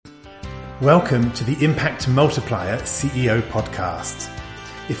Welcome to the Impact Multiplier CEO podcast.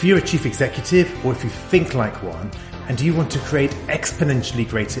 If you're a chief executive or if you think like one and you want to create exponentially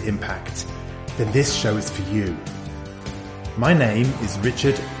greater impact, then this show is for you. My name is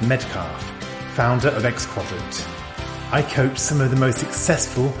Richard Medcalf, founder of X Quadrant. I coach some of the most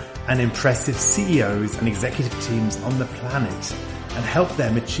successful and impressive CEOs and executive teams on the planet and help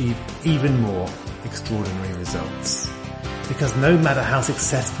them achieve even more extraordinary results. Because no matter how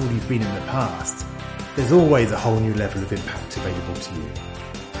successful you've been in the past, there's always a whole new level of impact available to you.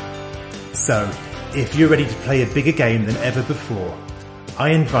 So, if you're ready to play a bigger game than ever before, I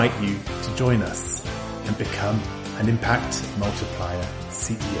invite you to join us and become an Impact Multiplier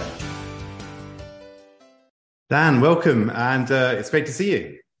CEO. Dan, welcome, and it's great to see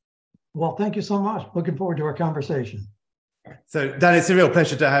you. Well, thank you so much. Looking forward to our conversation. So, Dan, it's a real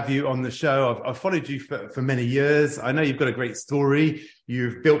pleasure to have you on the show. I've followed you for many years. I know you've got a great story.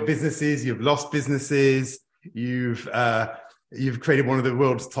 You've built businesses, you've lost businesses, you've created one of the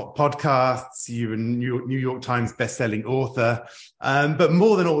world's top podcasts, you're a New York Times best-selling author. But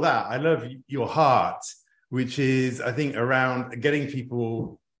more than all that, I love your heart, which is, I think, around getting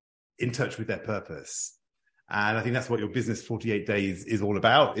people in touch with their purpose. And I think that's what your business 48 Days is all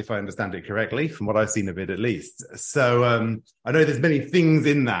about, if I understand it correctly, from what I've seen of it at least. So I know there's many things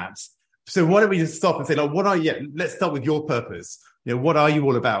in that. So why don't we just stop and say, let's start with your purpose. What are you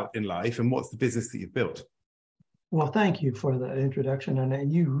all about in life and what's the business that you've built? Well, thank you for the introduction.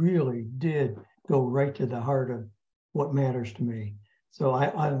 And you really did go right to the heart of what matters to me. So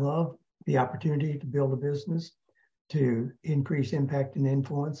I love the opportunity to build a business, to increase impact and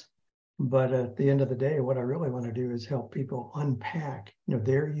influence. But at the end of the day, what I really want to do is help people unpack,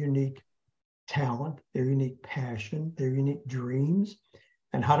 their unique talent, their unique passion, their unique dreams,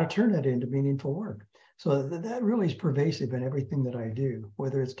 and how to turn that into meaningful work. So that really is pervasive in everything that I do,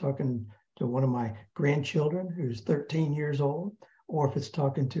 whether it's talking to one of my grandchildren who's 13 years old, or if it's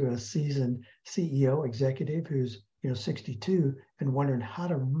talking to a seasoned CEO executive who's 62 and wondering how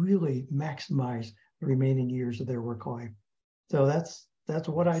to really maximize the remaining years of their work life. So that's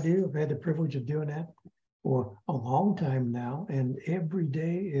what I do. I've had the privilege of doing that for a long time now, and every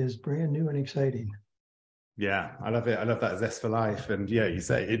day is brand new and exciting. Yeah, I love it. I love that zest for life. And yeah, you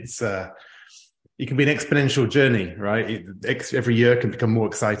say it can be an exponential journey, right? Every year can become more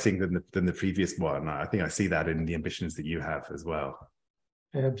exciting than the previous one. I think I see that in the ambitions that you have as well.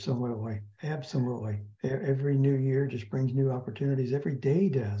 Absolutely. Every new year just brings new opportunities. Every day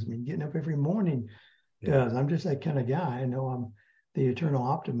does. I mean, getting up every morning does. I'm just that kind of guy. I know I'm the eternal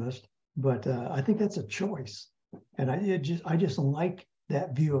optimist, but I think that's a choice. And I just like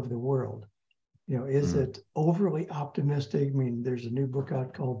that view of the world. Is it overly optimistic? I mean, there's a new book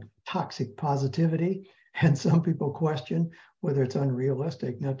out called Toxic Positivity, and some people question whether it's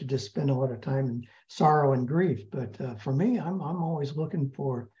unrealistic not to just spend a lot of time in sorrow and grief. But for me, I'm always looking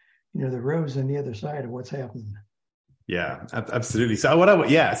for, the rose on the other side of what's happening. Yeah, absolutely. So what I want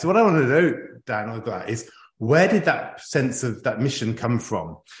to know, Dan, with that is, where did that sense of that mission come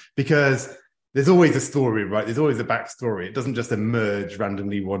from? Because there's always a story, right? There's always a backstory. It doesn't just emerge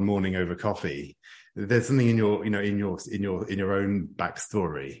randomly one morning over coffee. There's something in your own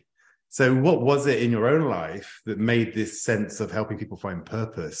backstory. So what was it in your own life that made this sense of helping people find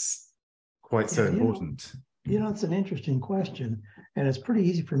purpose quite so important? It's an interesting question, and it's pretty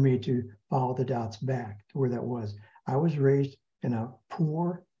easy for me to follow the dots back to where that was. I was raised in a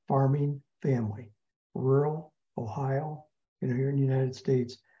poor farming family. Rural Ohio, here in the United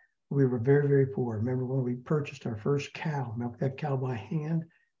States, we were very, very poor. Remember when we purchased our first cow, milked that cow by hand,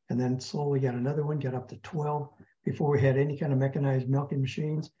 and then slowly got another one, got up to 12 before we had any kind of mechanized milking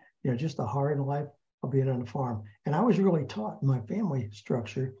machines, just the hard life of being on a farm. And I was really taught in my family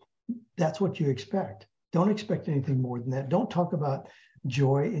structure, that's what you expect. Don't expect anything more than that. Don't talk about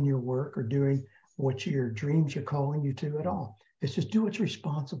joy in your work or doing what your dreams are calling you to at all. It's just do what's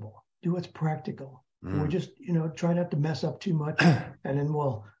responsible, do what's practical. We just, try not to mess up too much, and then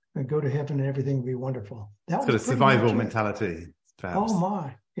we'll go to heaven and everything will be wonderful. That was a survival mentality, perhaps. Oh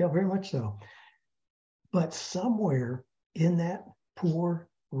my, yeah, very much so. But somewhere in that poor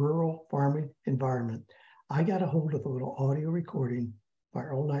rural farming environment, I got a hold of a little audio recording by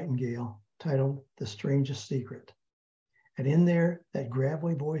Earl Nightingale titled "The Strangest Secret," and in there, that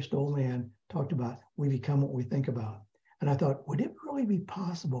gravelly voiced old man talked about we become what we think about. And I thought, would it really be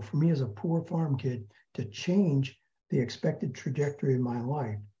possible for me as a poor farm kid to change the expected trajectory of my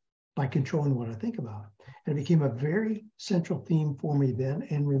life by controlling what I think about? And it became a very central theme for me then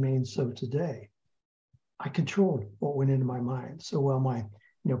and remains so today. I controlled what went into my mind. So while my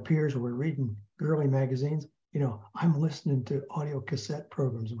peers were reading girly magazines, I'm listening to audio cassette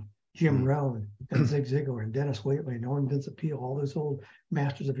programs. Jim Rohn and Zig Ziglar and Dennis Waitley and Norman Vincent Peale, all those old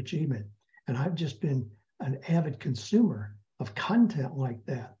masters of achievement. And I've just been an avid consumer of content like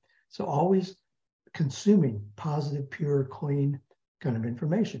that. So always consuming positive, pure, clean kind of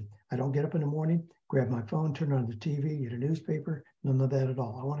information. I don't get up in the morning, grab my phone, turn on the TV, get a newspaper, none of that at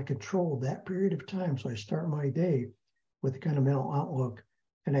all. I want to control that period of time. So I start my day with the kind of mental outlook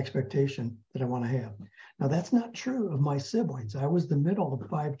and expectation that I want to have. Now, that's not true of my siblings. I was the middle of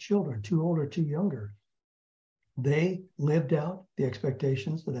 5 children, 2 older, 2 younger. They lived out the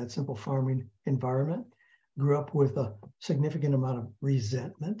expectations of that simple farming environment, grew up with a significant amount of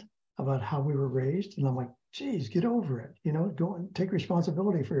resentment about how we were raised. And I'm like, geez, get over it. Go and take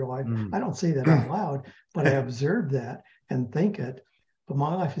responsibility for your life. I don't say that out loud, but I observe that and think it. But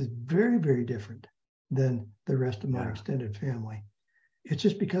my life is very, very different than the rest of my extended family. It's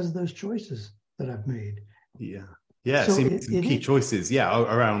just because of those choices that I've made. Yeah, so some key choices,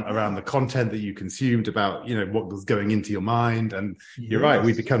 around the content that you consumed, about what was going into your mind, and you're right,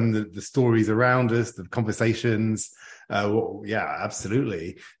 we become the stories around us, the conversations.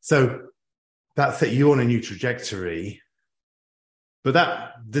 Absolutely. So that set you on a new trajectory, but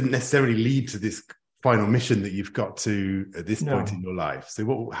that didn't necessarily lead to this final mission that you've got to at this point in your life.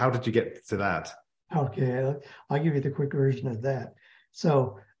 So how did you get to that? Okay, I'll give you the quick version of that.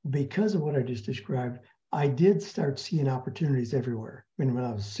 So because of what I just described, I did start seeing opportunities everywhere. When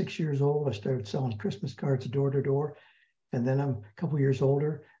I was 6 years old, I started selling Christmas cards door to door. And then I'm a couple years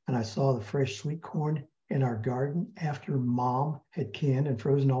older, and I saw the fresh sweet corn in our garden after Mom had canned and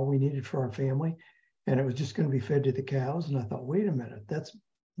frozen all we needed for our family. And it was just going to be fed to the cows. And I thought, wait a minute, that's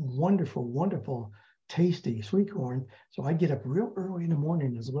wonderful, wonderful, tasty sweet corn. So I'd get up real early in the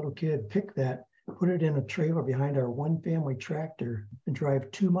morning as a little kid, pick that, put it in a trailer behind our one family tractor, and drive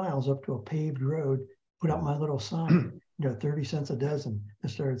 2 miles up to a paved road, put up my little sign, 30 cents a dozen,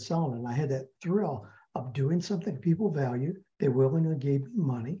 and started selling it. And I had that thrill of doing something people value. They willingly gave me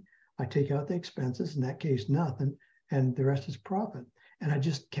money. I take out the expenses, in that case, nothing, and the rest is profit. And I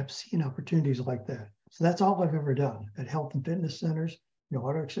just kept seeing opportunities like that. So that's all I've ever done at health and fitness centers,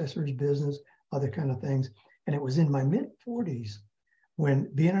 auto accessories business, other kind of things. And it was in my mid 40s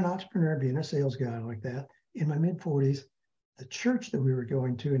when, being an entrepreneur, being a sales guy like that, in my mid 40s, the church that we were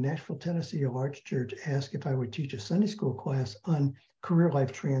going to in Nashville, Tennessee, a large church, asked if I would teach a Sunday school class on career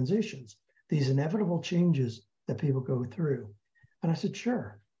life transitions, these inevitable changes that people go through. And I said,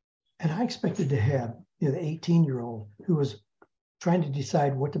 sure. And I expected to have, the 18-year-old who was trying to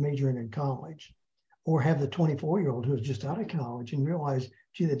decide what to major in college, or have the 24-year-old who was just out of college and realized,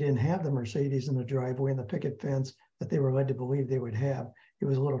 gee, they didn't have the Mercedes in the driveway and the picket fence that they were led to believe they would have. It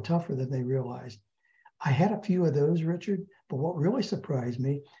was a little tougher than they realized. I had a few of those, Richard, but what really surprised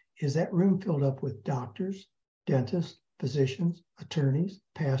me is that room filled up with doctors, dentists, physicians, attorneys,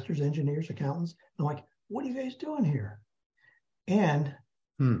 pastors, engineers, accountants. I'm like, what are you guys doing here? And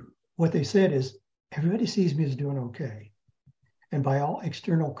what they said is, everybody sees me as doing okay. And by all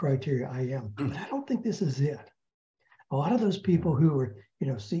external criteria, I am. But I don't think this is it. A lot of those people who were,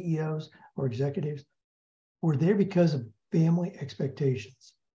 CEOs or executives were there because of family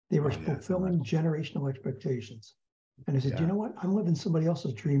expectations. They were fulfilling generational expectations. And I said, you know what? I'm living somebody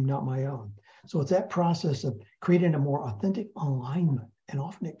else's dream, not my own. So it's that process of creating a more authentic alignment. And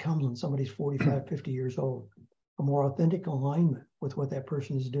often it comes when somebody's 45, 50 years old, a more authentic alignment with what that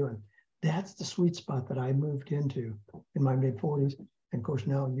person is doing. That's the sweet spot that I moved into in my mid 40s. And of course,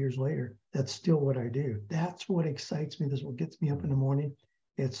 now years later, that's still what I do. That's what excites me. That's what gets me up in the morning.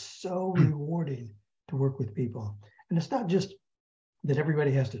 It's so rewarding to work with people. And it's not just that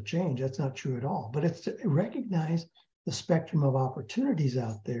everybody has to change. That's not true at all. But it's to recognize the spectrum of opportunities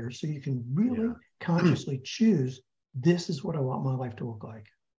out there so you can really consciously choose, this is what I want my life to look like.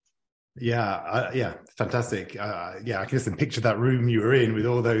 Fantastic. I can just picture that room you were in with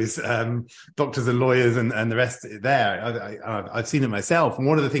all those doctors and lawyers and the rest there. I've seen it myself. And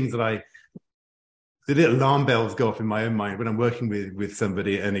one of the things that the little alarm bells go off in my own mind when I'm working with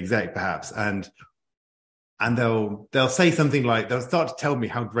somebody, an exec perhaps, and they'll say something like, they'll start to tell me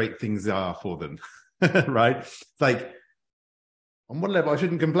how great things are for them, right? It's like, on one level, I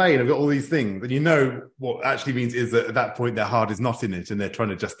shouldn't complain. I've got all these things. And what actually means is that at that point, their heart is not in it and they're trying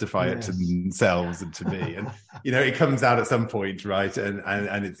to justify it to themselves and to me. And, it comes out at some point, right? And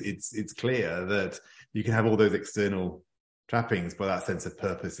it's clear that you can have all those external trappings, but that sense of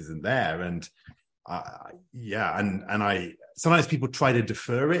purpose isn't there. And sometimes people try to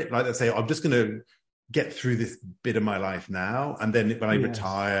defer it. Like they say, I'm just going to get through this bit of my life now. And then when I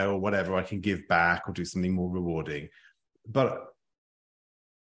retire or whatever, I can give back or do something more rewarding. But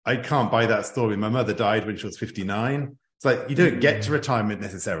I can't buy that story. My mother died when she was 59. It's like you don't get to retirement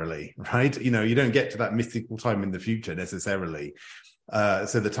necessarily, right? You know, you don't get to that mystical time in the future necessarily.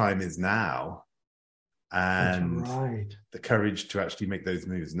 So the time is now. And the courage to actually make those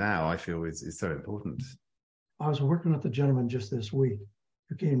moves now, I feel, is so important. I was working with a gentleman just this week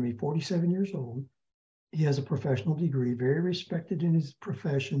who came to me, 47 years old. He has a professional degree, very respected in his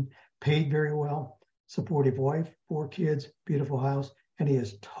profession, paid very well, supportive wife, 4 kids, beautiful house, and he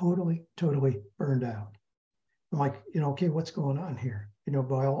is totally, totally burned out. I'm like, okay, what's going on here?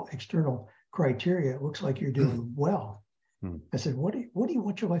 By all external criteria, it looks like you're doing well. I said, what do you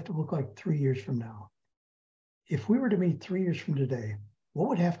want your life to look like 3 years from now? If we were to meet 3 years from today, what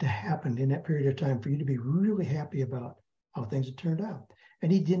would have to happen in that period of time for you to be really happy about how things had turned out?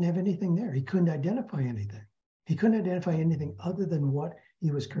 And he didn't have anything there. He couldn't identify anything. He couldn't identify anything other than what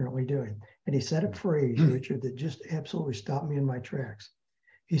he was currently doing. And he said a phrase, Richard, that just absolutely stopped me in my tracks.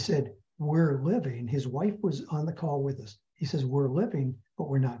 He said, we're living. His wife was on the call with us. He says, we're living, but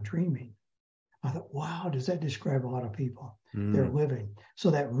we're not dreaming. I thought, wow, does that describe a lot of people? They're living.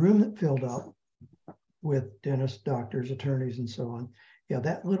 So that room that filled up with dentists, doctors, attorneys, and so on. Yeah,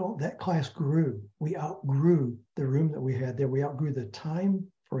 that class grew. We outgrew the room that we had there. We outgrew the time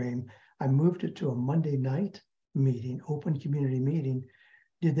frame. I moved it to a Monday night meeting, open community meeting.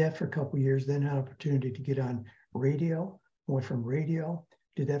 Did that for a couple of years, then had an opportunity to get on radio. Went from radio,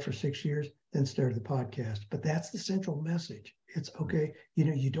 did that for 6 years, then started the podcast. But that's the central message. It's okay.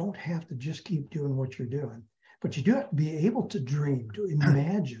 You don't have to just keep doing what you're doing, but you do have to be able to dream, to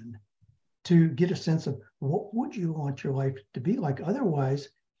imagine, to get a sense of what would you want your life to be like? Otherwise,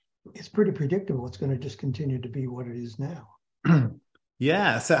 it's pretty predictable. It's going to just continue to be what it is now.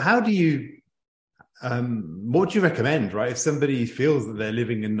 Yeah. So how do you, what would you recommend, right? If somebody feels that they're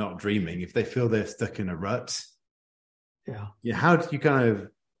living and not dreaming, if they feel they're stuck in a rut, how do you kind of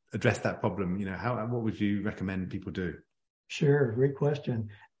address that problem? What would you recommend people do? Sure. Great question.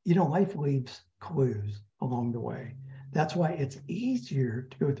 Life leaves clues along the way. That's why it's easier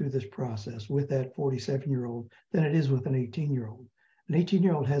to go through this process with that 47-year-old than it is with an 18-year-old. An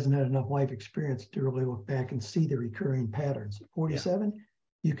 18-year-old hasn't had enough life experience to really look back and see the recurring patterns. 47,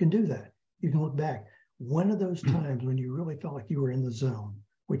 you can do that. You can look back. One of those times when you really felt like you were in the zone.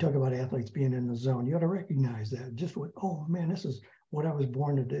 We talk about athletes being in the zone. You ought to recognize that. Just oh man, this is what I was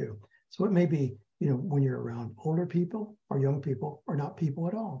born to do. So it may be, when you're around older people or young people or not people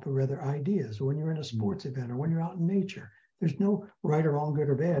at all, but rather ideas, or when you're in a sports event or when you're out in nature. There's no right or wrong, good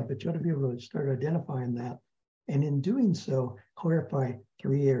or bad, but you ought to be able to start identifying that. And in doing so, clarify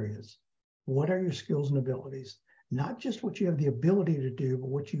 3 areas. What are your skills and abilities? Not just what you have the ability to do, but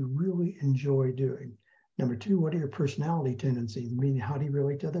what you really enjoy doing. Number 2, what are your personality tendencies? Meaning, how do you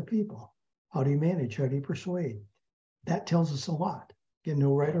relate to other people? How do you manage? How do you persuade? That tells us a lot. Again,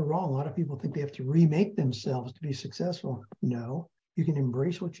 no right or wrong. A lot of people think they have to remake themselves to be successful. No, you can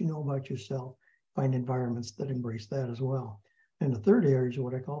embrace what you know about yourself, find environments that embrace that as well. And the 3rd area is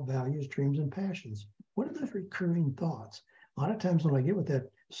what I call values, dreams, and passions. What are those recurring thoughts? A lot of times when I get with that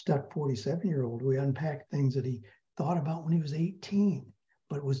stuck 47-year-old, we unpack things that he thought about when he was 18,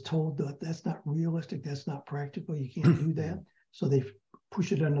 but was told that that's not realistic, that's not practical, you can't do that. So they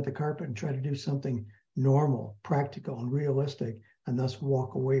push it under the carpet and try to do something normal, practical, and realistic, and thus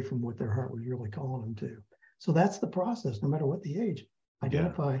walk away from what their heart was really calling them to. So that's the process, no matter what the age.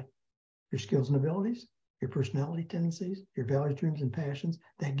 Identify your skills and abilities, your personality tendencies, your values, dreams, and passions.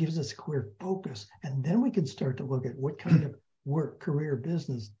 That gives us a clear focus. And then we can start to look at what kind of work, career,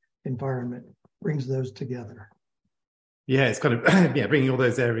 business environment brings those together. Yeah, it's kind of bringing all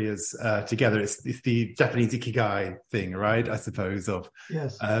those areas together. It's the Japanese ikigai thing, right? I suppose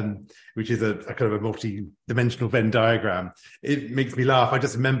which is a kind of a multi-dimensional Venn diagram. It makes me laugh. I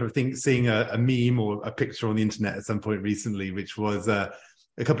just remember seeing a meme or a picture on the internet at some point recently, which was a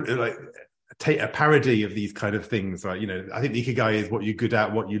parody of these kind of things, right? I think the ikigai is what you're good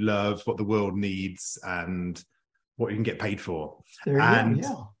at, what you love, what the world needs, and what you can get paid for.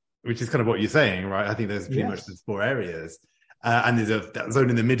 Which is kind of what you're saying, right? I think there's pretty much those 4 areas. And there's that zone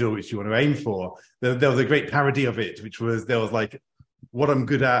in the middle, which you want to aim for. There was a great parody of it, which was, there was like what I'm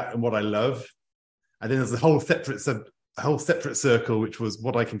good at and what I love. And then there's a whole separate circle, which was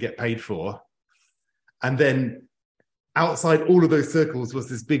what I can get paid for. And then outside all of those circles was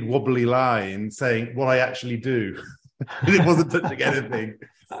this big wobbly line saying what I actually do. And it wasn't touching anything,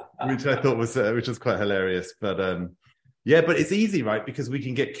 which I thought was quite hilarious. But but it's easy, right? Because we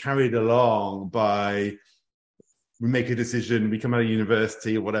can get carried along by, we make a decision, we come out of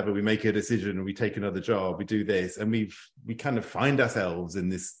university or whatever, we make a decision, we take another job, we do this, and we kind of find ourselves in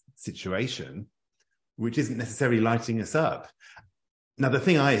this situation, which isn't necessarily lighting us up. Now, the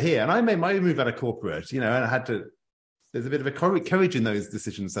thing I hear, and I made my move out of corporate, and I had to There's a bit of a courage in those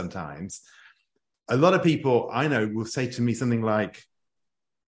decisions sometimes. A lot of people I know will say to me something like,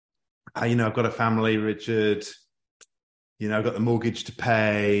 I've got a family, Richard. I've got the mortgage to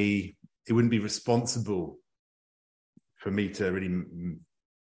pay. It wouldn't be responsible for me to really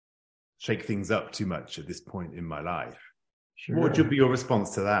shake things up too much at this point in my life. Sure. What would be your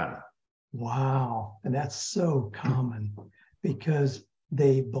response to that? Wow. And that's so common because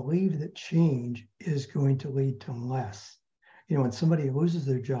they believe that change is going to lead to less. When somebody loses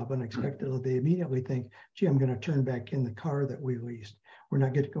their job unexpectedly, they immediately think, gee, I'm going to turn back in the car that we leased. We're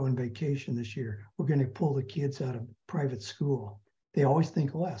not going to go on vacation this year. We're going to pull the kids out of private school. They always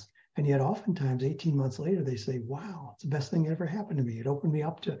think less. And yet oftentimes 18 months later, they say, wow, it's the best thing that ever happened to me. It opened me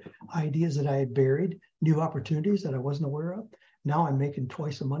up to ideas that I had buried, new opportunities that I wasn't aware of. Now I'm making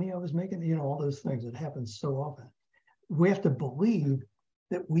twice the money I was making, all those things that happen so often. We have to believe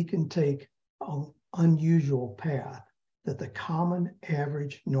that we can take an unusual path, that the common,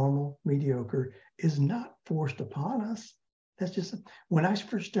 average, normal, mediocre is not forced upon us. That's just, when I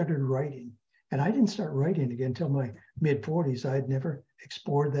first started writing, and I didn't start writing again until my mid-40s. I had never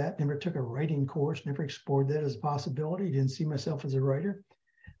explored that, never took a writing course, never explored that as a possibility, didn't see myself as a writer.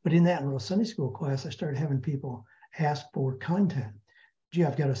 But in that little Sunday school class, I started having people ask for content. Gee,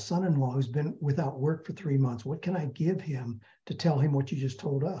 I've got a son-in-law who's been without work for 3 months. What can I give him to tell him what you just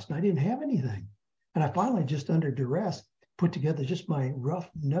told us? And I didn't have anything. And I finally, just under duress, put together just my rough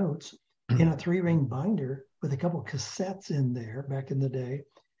notes in a 3-ring binder with a couple of cassettes in there back in the day,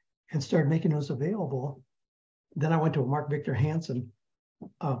 and started making those available. Then I went to a Mark Victor Hansen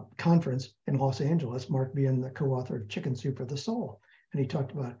conference in Los Angeles, Mark being the co-author of Chicken Soup for the Soul. And he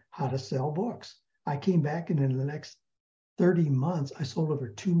talked about how to sell books. I came back, and in the next 30 months, I sold over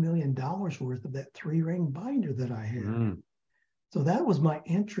 $2 million worth of that 3-ring binder that I had. So that was my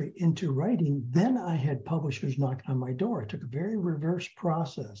entry into writing. Then I had publishers knocking on my door. I took a very reverse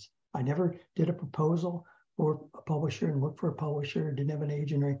process. I never did a proposal for a publisher and looked for a publisher, didn't have an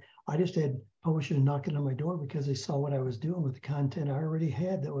agent. I just had publishers knocking on my door because they saw what I was doing with the content I already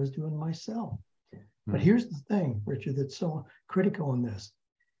had that I was doing myself. But here's the thing, Richard, that's so critical in this.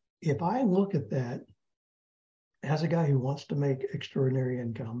 If I look at that as a guy who wants to make extraordinary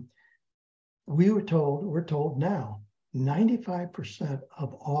income, we're told now, 95%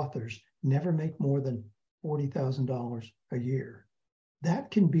 of authors never make more than $40,000 a year.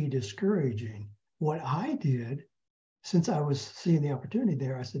 That can be discouraging. What I did, since I was seeing the opportunity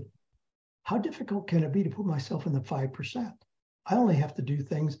there, I said, how difficult can it be to put myself in the 5%? I only have to do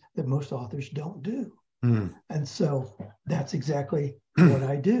things that most authors don't do. And so that's exactly what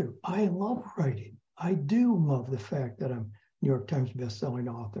I do. I love writing. I do love the fact that I'm New York Times bestselling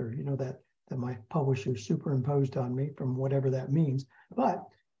author, that my publisher superimposed on me from whatever that means. But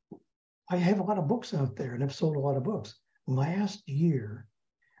I have a lot of books out there, and I've sold a lot of books. Last year,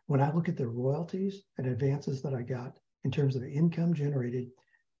 when I look at the royalties and advances that I got in terms of income generated,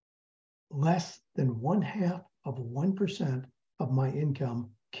 less than 0.5% of my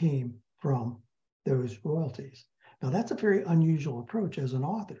income came from those royalties. Now, that's a very unusual approach as an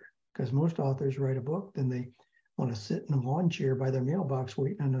author, because most authors write a book, then they want to sit in a lawn chair by their mailbox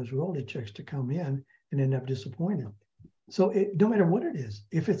waiting on those royalty checks to come in and end up disappointed. So no matter what it is,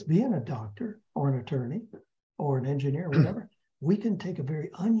 if it's being a doctor or an attorney or an engineer or whatever, we can take a very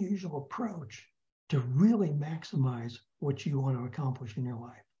unusual approach to really maximize what you want to accomplish in your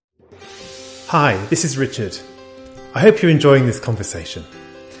life. Hi, this is Richard. I hope you're enjoying this conversation.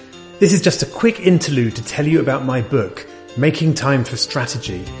 This is just a quick interlude to tell you about my book, Making Time for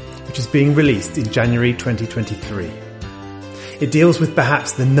Strategy, which is being released in January 2023. It deals with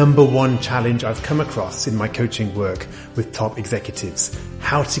perhaps the number one challenge I've come across in my coaching work with top executives: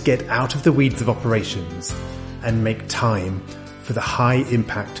 how to get out of the weeds of operations and make time for the high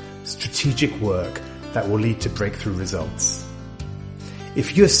impact strategic work that will lead to breakthrough results.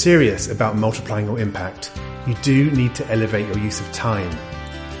 If you're serious about multiplying your impact, you do need to elevate your use of time.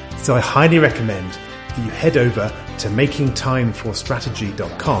 So I highly recommend that you head over to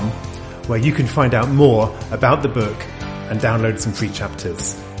makingtimeforstrategy.com, where you can find out more about the book and download some free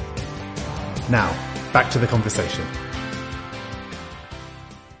chapters. Now, back to the conversation.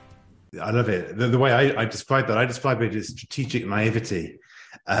 I love it. The way I describe that, I describe it as strategic naivety.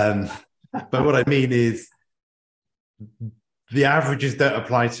 But what I mean is the averages don't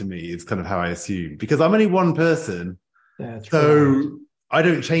apply to me is kind of how I assume, because I'm only one person. That's so right. I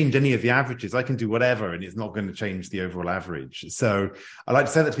don't change any of the averages. I can do whatever, and it's not going to change the overall average. So I like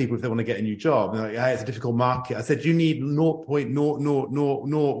to say that to people if they want to get a new job. They're like, hey, it's a difficult market. I said, you need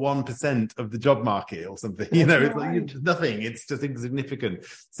 0.00001% of the job market or something. That's It's right. like nothing. It's just insignificant.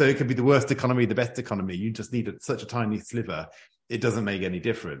 So it could be the worst economy, the best economy. You just need such a tiny sliver. It doesn't make any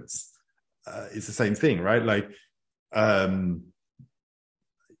difference. It's the same thing, right? Like,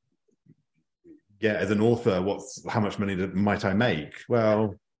 as an author, how much money might I make?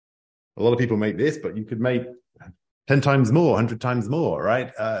 Well, a lot of people make this, but you could make 10 times more, 100 times more,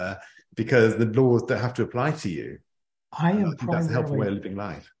 right? Because the laws don't have to apply to you. I think that's a helpful way of living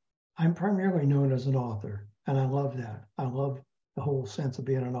life. I'm primarily known as an author, and I love that. I love the whole sense of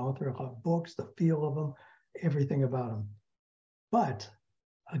being an author. I love books, the feel of them, everything about them. But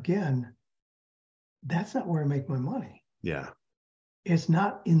again, that's not where I make my money. Yeah. It's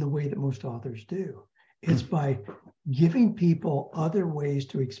not in the way that most authors do. It's by giving people other ways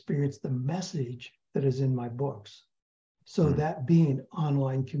to experience the message that is in my books. So that being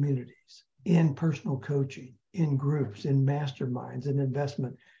online communities, in personal coaching, in groups, in masterminds, in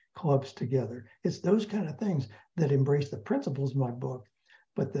investment clubs together. It's those kind of things that embrace the principles of my book,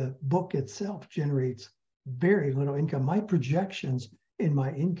 but the book itself generates very little income. My projections in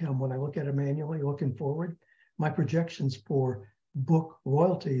my income, when I look at it manually looking forward, my projections for book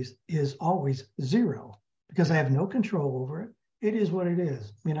royalties is always zero because I have no control over it. It is what it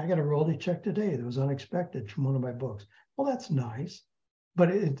is. I mean, I got a royalty check today that was unexpected from one of my books. Well, that's nice, but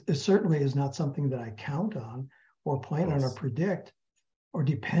it certainly is not something that I count on or plan on or predict or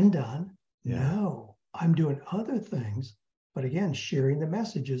depend on. Yeah. No, I'm doing other things, but again, sharing the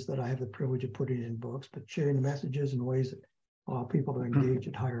messages that I have the privilege of putting in books, but sharing the messages in ways that allow people to engage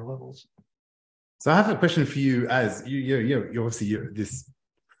at higher levels. So I have a question for you, as you're obviously this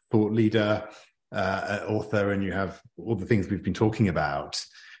thought leader, author, and you have all the things we've been talking about.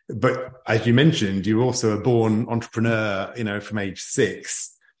 But as you mentioned, you're also a born entrepreneur, from age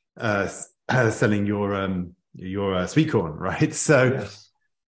 6, selling your sweet corn, right? So,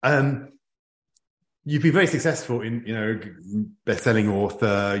 yes. You've been very successful in, best-selling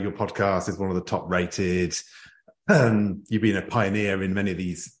author. Your podcast is one of the top rated. You've been a pioneer in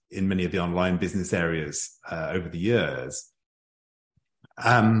many of the online business areas over the years.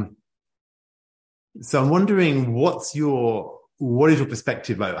 So I'm wondering, what is your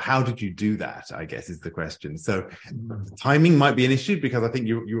perspective? Like, how did you do that, I guess, is the question. So timing might be an issue, because I think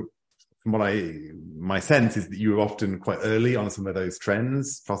you from my sense is that you were often quite early on some of those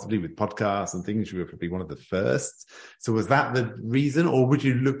trends, possibly with podcasts and things. You were probably one of the first. So was that the reason, or would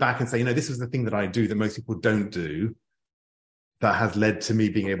you look back and say, this was the thing that I do that most people don't do, that has led to me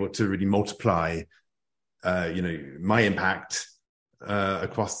being able to really multiply, my impact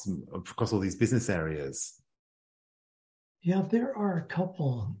across all these business areas? Yeah, there are a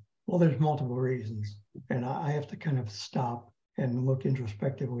couple. Well, there's multiple reasons, and I have to kind of stop and look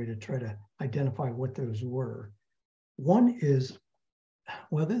introspectively to try to identify what those were. One is,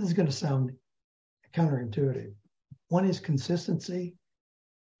 well, this is going to sound counterintuitive. One is consistency,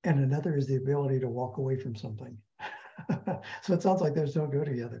 and another is the ability to walk away from something. So it sounds like those don't go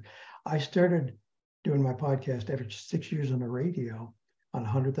together. I started doing my podcast after 6 years on the radio on a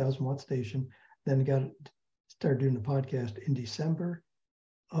 100,000 watt station, then started doing the podcast in December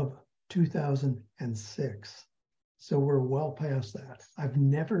of 2006. So we're well past that. I've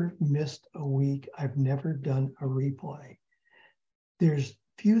never missed a week. I've never done a replay. There's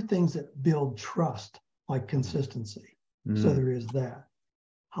few things that build trust like consistency. So there is that.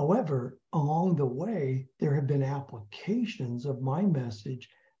 However, along the way, there have been applications of my message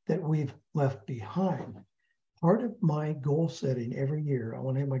that we've left behind. Part of my goal setting every year, I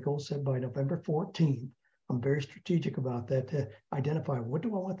want to have my goal set by November 14th. I'm very strategic about that, to identify what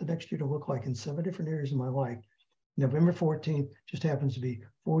do I want the next year to look like in 7 different areas of my life. November 14th just happens to be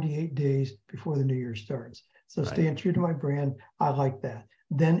 48 days before the new year starts. So staying true to my brand, I like that.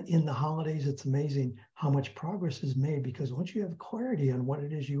 Then in the holidays, it's amazing how much progress is made, because once you have clarity on what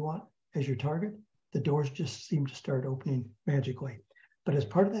it is you want as your target, the doors just seem to start opening magically. But as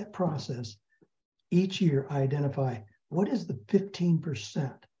part of that process, each year I identify what is the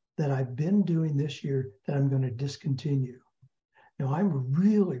 15% that I've been doing this year that I'm going to discontinue. Now, I'm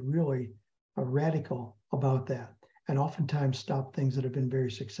really, really radical about that, and oftentimes stop things that have been very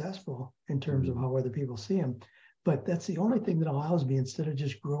successful in terms of how other people see them. But that's the only thing that allows me, instead of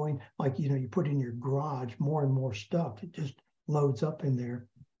just growing, like, you put in your garage more and more stuff, it just loads up in there.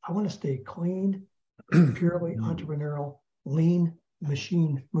 I want to stay clean, purely entrepreneurial, lean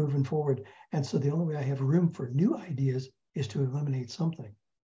machine moving forward. And so the only way I have room for new ideas is to eliminate something.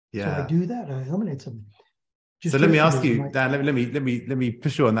 Yeah. So I do that. I eliminate something. So let me ask you, Dan, let me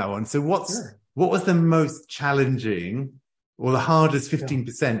push you on that one. So what was the most challenging or the hardest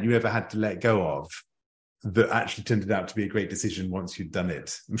 15% you ever had to let go of that actually turned out to be a great decision once you'd done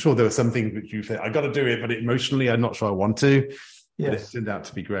it? I'm sure there were some things that you said, I got to do it, but emotionally, I'm not sure I want to. But it turned out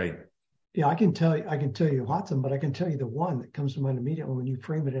to be great. Yeah, I can tell you lots of them, but I can tell you the one that comes to mind immediately when you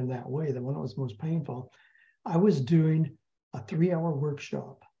frame it in that way, the one that was most painful. I was doing a 3-hour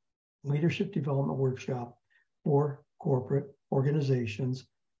workshop, leadership development workshop for corporate organizations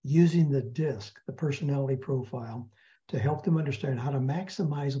using the DISC, the personality profile, to help them understand how to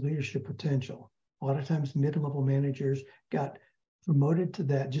maximize leadership potential. A lot of times mid-level managers got promoted to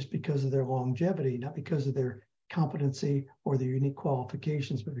that just because of their longevity, not because of their competency or their unique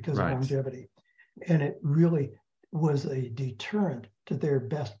qualifications, but because of longevity. And it really was a deterrent to their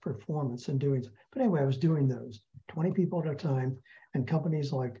best performance in doing so. But anyway, I was doing those 20 people at a time, and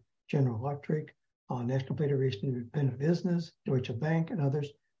companies like General Electric, National Federation of Independent Business, Deutsche Bank, and others.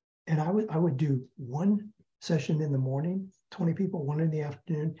 And I would do one session in the morning, 20 people, one in the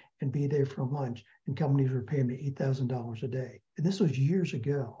afternoon, and be there for lunch. And companies were paying me $8,000 a day. And this was years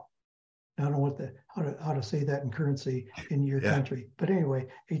ago. I don't know how to say that in currency in your country, but anyway,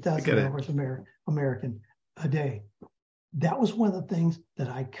 $8,000 American a day. That was one of the things that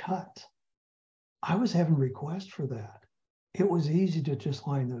I cut. I was having requests for that. It was easy to just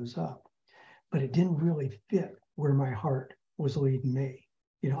line those up, but it didn't really fit where my heart was leading me.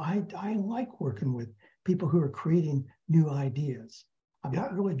 I like working with people who are creating new ideas. I'm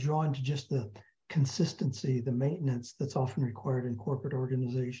not really drawn to just the consistency, the maintenance that's often required in corporate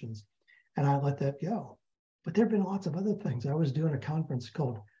organizations. And I let that go. But there have been lots of other things. I was doing a conference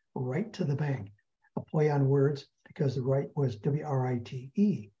called Right to the Bank, a play on words because the right was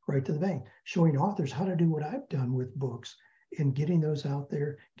WRITE, Right to the Bank, showing authors how to do what I've done with books in getting those out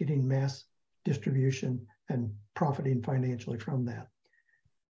there, getting mass distribution and profiting financially from that.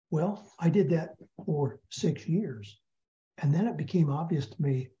 Well, I did that for 6 years. And then it became obvious to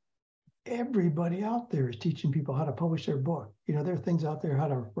me, everybody out there is teaching people how to publish their book. There are things out there, how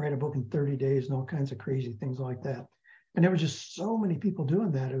to write a book in 30 days and all kinds of crazy things like that. And there were just so many people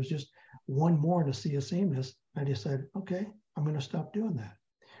doing that. It was just one more to see a sameness. I decided, okay, I'm going to stop doing that.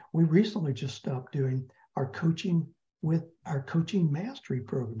 We recently just stopped doing our coaching mastery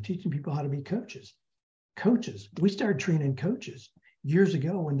program, teaching people how to be coaches. We started training coaches years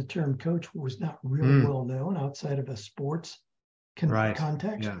ago when the term coach was not really well known outside of a sports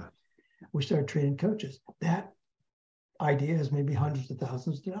context. Yeah. We started training coaches. That idea has maybe hundreds of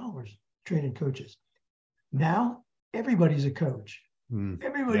thousands of dollars training coaches. Now everybody's a coach.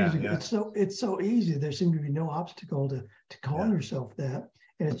 Everybody's a coach. It's so easy. There seems to be no obstacle to calling yourself that.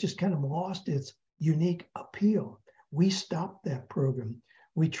 And it's just kind of lost its unique appeal. We stopped that program.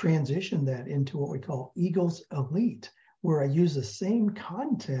 We transitioned that into what we call Eagles Elite, where I use the same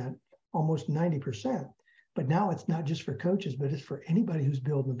content almost 90%. But now it's not just for coaches, but it's for anybody who's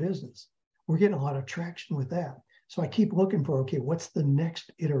building a business. We're getting a lot of traction with that. So I keep looking for, okay, what's the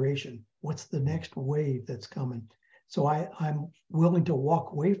next iteration? What's the next wave that's coming? So I'm willing to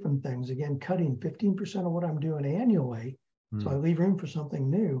walk away from things, again, cutting 15% of what I'm doing annually. So I leave room for something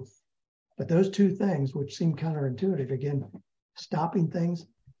new. But those two things, which seem counterintuitive, again, stopping things,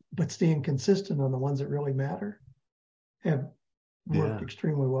 but staying consistent on the ones that really matter, have worked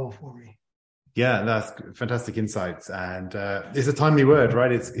extremely well for me. Yeah, that's fantastic insights, and it's a timely word,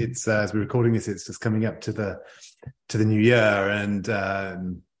 right? It's as we're recording this, it's just coming up to the new year, and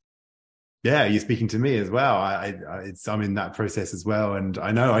you're speaking to me as well. I'm in that process as well, and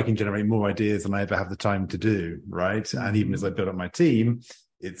I know I can generate more ideas than I ever have the time to do, right? Mm-hmm. And even as I build up my team,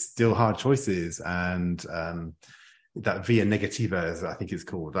 it's still hard choices, and that via negativa, as I think it's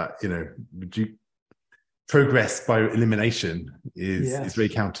called, that progress by elimination is very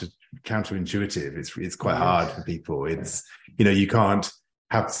counterintuitive. It's quite hard for people. It's you can't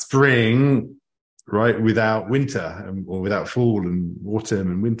have spring right without winter, or without fall and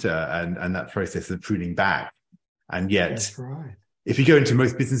autumn and winter, and that process of pruning back. And yet, that's right. If you go into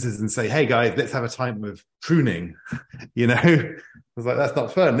most businesses and say, "Hey guys, let's have a time of pruning," I was like, "That's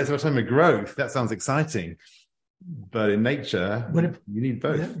not fun. Let's have a time of growth. That sounds exciting." But in nature, you need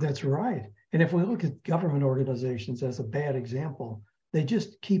both. That's right. And if we look at government organizations as a bad example, they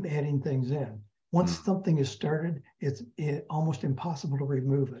just keep adding things in. Once something is started, it's almost impossible to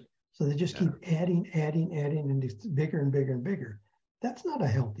remove it. So they just keep adding, and it's bigger and bigger and bigger. That's not a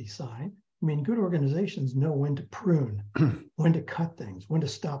healthy sign. I mean, good organizations know when to prune, when to cut things, when to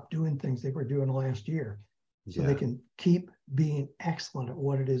stop doing things they were doing last year, so they can keep being excellent at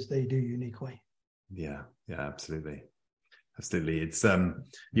what it is they do uniquely. Yeah, absolutely. Absolutely. It's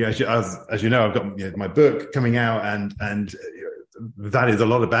as you know, I've got my book coming out, and that is a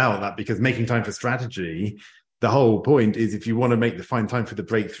lot about that, because making time for strategy, the whole point is, if you want to find time for the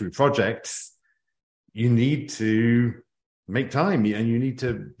breakthrough projects, you need to make time, and you need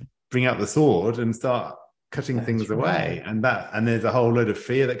to bring out the sword and start cutting things away. And there's a whole load of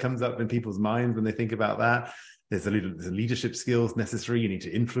fear that comes up in people's minds when they think about that. There's the leadership skills necessary. You need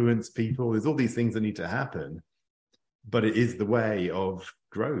to influence people. There's all these things that need to happen, but it is the way of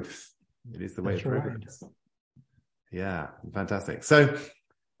growth. It is the way of progress. Yeah, fantastic. So,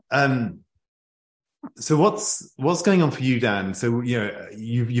 so what's going on for you, Dan? So,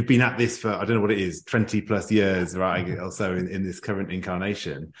 you've been at this for, I don't know what it is, 20 plus years, right? Also in this current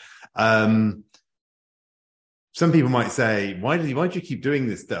incarnation. Some people might say, why do you keep doing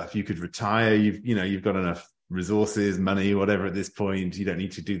this stuff? You could retire. You've got enough resources, money, whatever at this point. You don't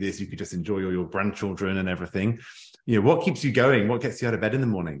need to do this. You could just enjoy all your grandchildren and everything. What keeps you going? What gets you out of bed in the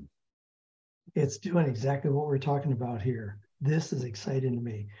morning? It's doing exactly what we're talking about here. This is exciting to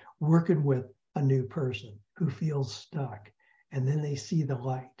me. Working with a new person who feels stuck, and then they see the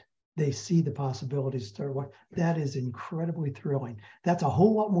light. They see the possibilities. That is incredibly thrilling. That's a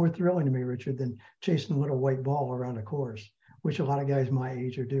whole lot more thrilling to me, Richard, than chasing a little white ball around a course, which a lot of guys my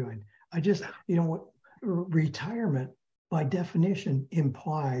age are doing. Retirement by definition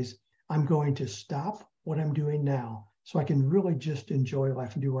implies I'm going to stop what I'm doing now so I can really just enjoy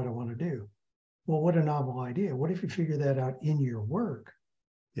life and do what I want to do. Well, what a novel idea. What if you figure that out in your work?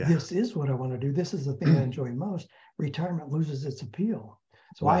 Yeah. This is what I want to do. This is the thing I enjoy most. Retirement loses its appeal.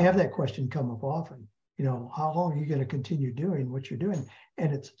 So I have that question come up often. How long are you going to continue doing what you're doing?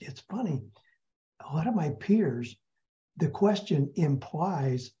 And it's funny. A lot of my peers, the question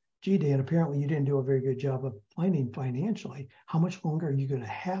implies, gee, Dan, apparently you didn't do a very good job of planning financially. How much longer are you going to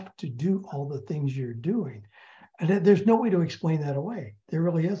have to do all the things you're doing? And there's no way to explain that away. There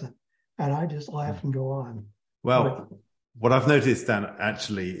really isn't. And I just laugh and go on. Well, what I've noticed, Dan,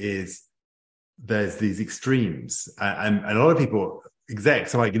 actually, is there's these extremes. And a lot of people,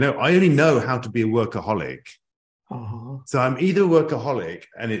 execs, are like, I only know how to be a workaholic. Uh-huh. So I'm either a workaholic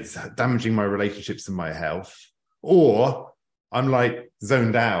and it's damaging my relationships and my health, or I'm like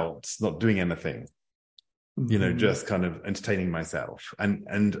zoned out, not doing anything, just kind of entertaining myself.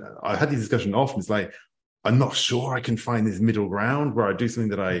 And I've had these discussions often. It's like, I'm not sure I can find this middle ground where I do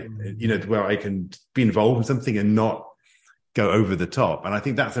something that where I can be involved in something and not go over the top. And I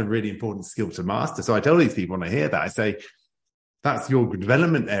think that's a really important skill to master. So I tell these people when I hear that, I say, that's your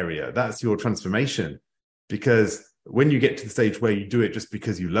development area. That's your transformation. Because when you get to the stage where you do it just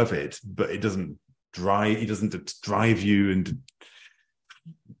because you love it, but it doesn't drive you and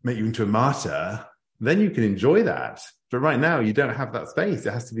make you into a martyr, then you can enjoy that. But right now you don't have that space.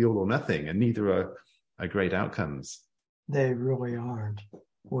 It has to be all or nothing, and neither are great outcomes. They really aren't.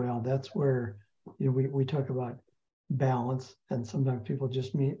 Well, that's where we talk about balance, and sometimes people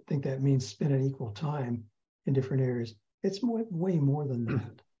just think that means spending equal time in different areas. It's way more than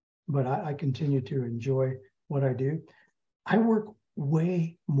that. But I continue to enjoy what I do. I work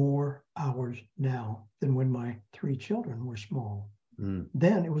way more hours now than when my 3 children were small.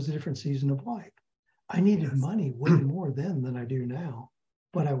 Then it was a different season of life. I needed money way more then than I do now,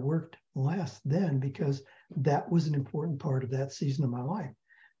 but I worked less then because that was an important part of that season of my life.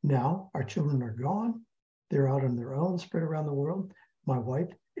 Now our children are gone. They're out on their own, spread around the world. My wife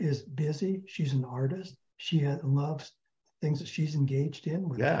is busy. She's an artist. She loves things that she's engaged in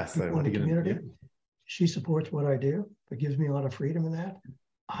with people in the community. She supports what I do. It gives me a lot of freedom in that.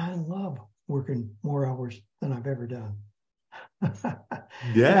 I love working more hours than I've ever done.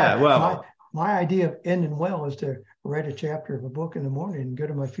 My idea of ending well is to write a chapter of a book in the morning and go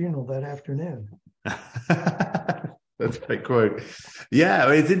to my funeral that afternoon. That's a great quote.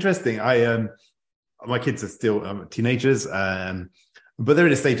 Yeah, it's interesting. My kids are still teenagers, but they're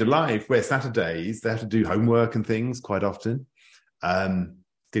in a stage of life where Saturdays they have to do homework and things quite often.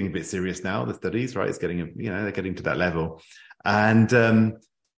 Getting a bit serious now, the studies, right? It's getting, they're getting to that level. And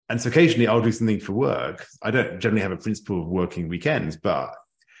so occasionally I'll do something for work. I don't generally have a principle of working weekends,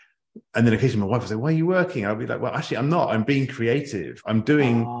 and then occasionally my wife will say, why are you working? I'll be like, well, actually I'm not. I'm being creative. I'm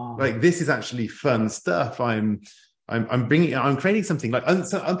doing this is actually fun stuff. I'm creating something. Like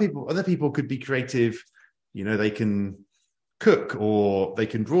other people could be creative. They can cook or they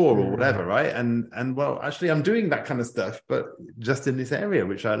can draw or whatever, right? And well, actually I'm doing that kind of stuff, but just in this area,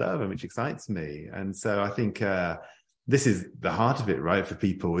 which I love and which excites me. And so I think this is the heart of it, right? For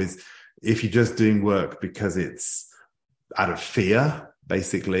people is if you're just doing work because it's out of fear,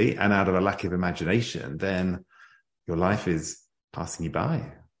 basically, and out of a lack of imagination, then your life is passing you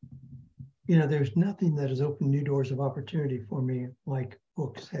by. there's nothing that has opened new doors of opportunity for me like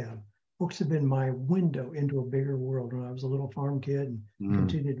books have. Books have been my window into a bigger world when I was a little farm kid and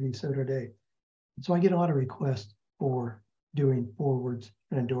continue to be so today. So I get a lot of requests for doing forwards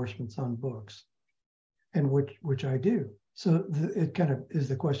and endorsements on books, and which I do. So it kind of is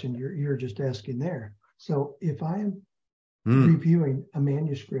the question you're just asking there. So if I am reviewing a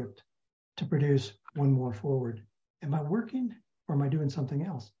manuscript to produce one more forward, am I working or am I doing something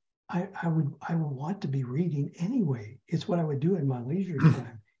else? I would want to be reading anyway. It's what I would do in my leisure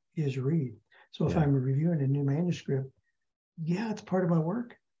time is read. So if I'm reviewing a new manuscript, it's part of my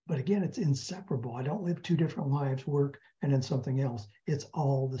work. But again, it's inseparable. I don't live two different lives, work and then something else. It's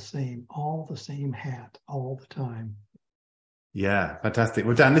all the same hat all the time. Yeah, fantastic.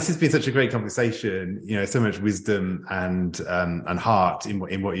 Well, Dan, this has been such a great conversation. So much wisdom and heart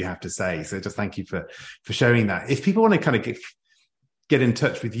in what you have to say. So just thank you for sharing that. If people want to kind of get in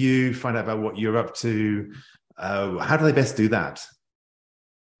touch with you, find out about what you're up to, how do they best do that?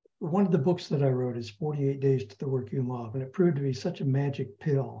 One of the books that I wrote is 48 Days to the Work You Love, and it proved to be such a magic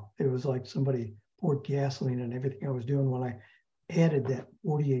pill. It was like somebody poured gasoline on everything I was doing when I added that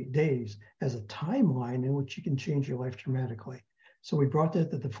 48 days as a timeline in which you can change your life dramatically. So we brought that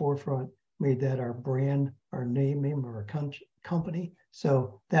to the forefront, made that our brand, our name of our company.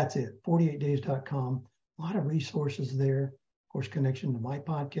 So that's it, 48days.com. A lot of resources there, of course, connection to my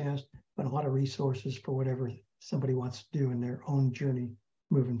podcast, but a lot of resources for whatever somebody wants to do in their own journey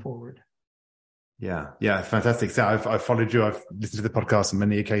moving forward. Yeah, fantastic. So I've followed you. I've listened to the podcast on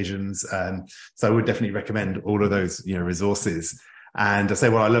many occasions. So I would definitely recommend all of those, resources. And I say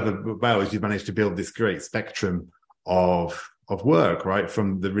what I love about is you've managed to build this great spectrum of work, right?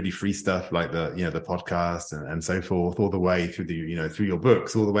 From the really free stuff like the podcast and so forth, all the way through through your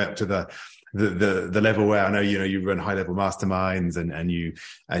books, all the way up to the level where I know, you run high level masterminds and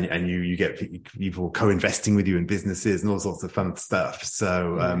you get people co-investing with you in businesses and all sorts of fun stuff.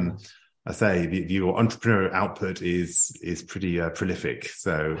 So, I say your entrepreneurial output is pretty prolific.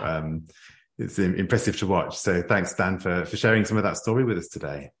 So it's impressive to watch. So thanks, Dan, for sharing some of that story with us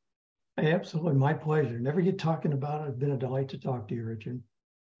today. Absolutely. My pleasure. Never get talking about it. It's been a delight to talk to you, Richard.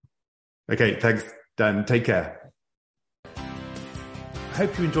 Okay. Thanks, Dan. Take care. I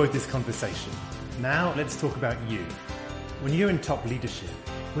hope you enjoyed this conversation. Now let's talk about you. When you're in top leadership,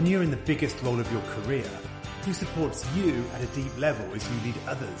 when you're in the biggest role of your career, who supports you at a deep level as you lead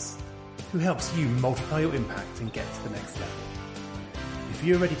others? Who helps you multiply your impact and get to the next level? If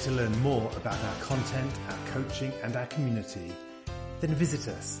you're ready to learn more about our content, our coaching, and our community, then visit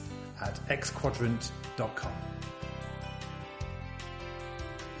us at xquadrant.com.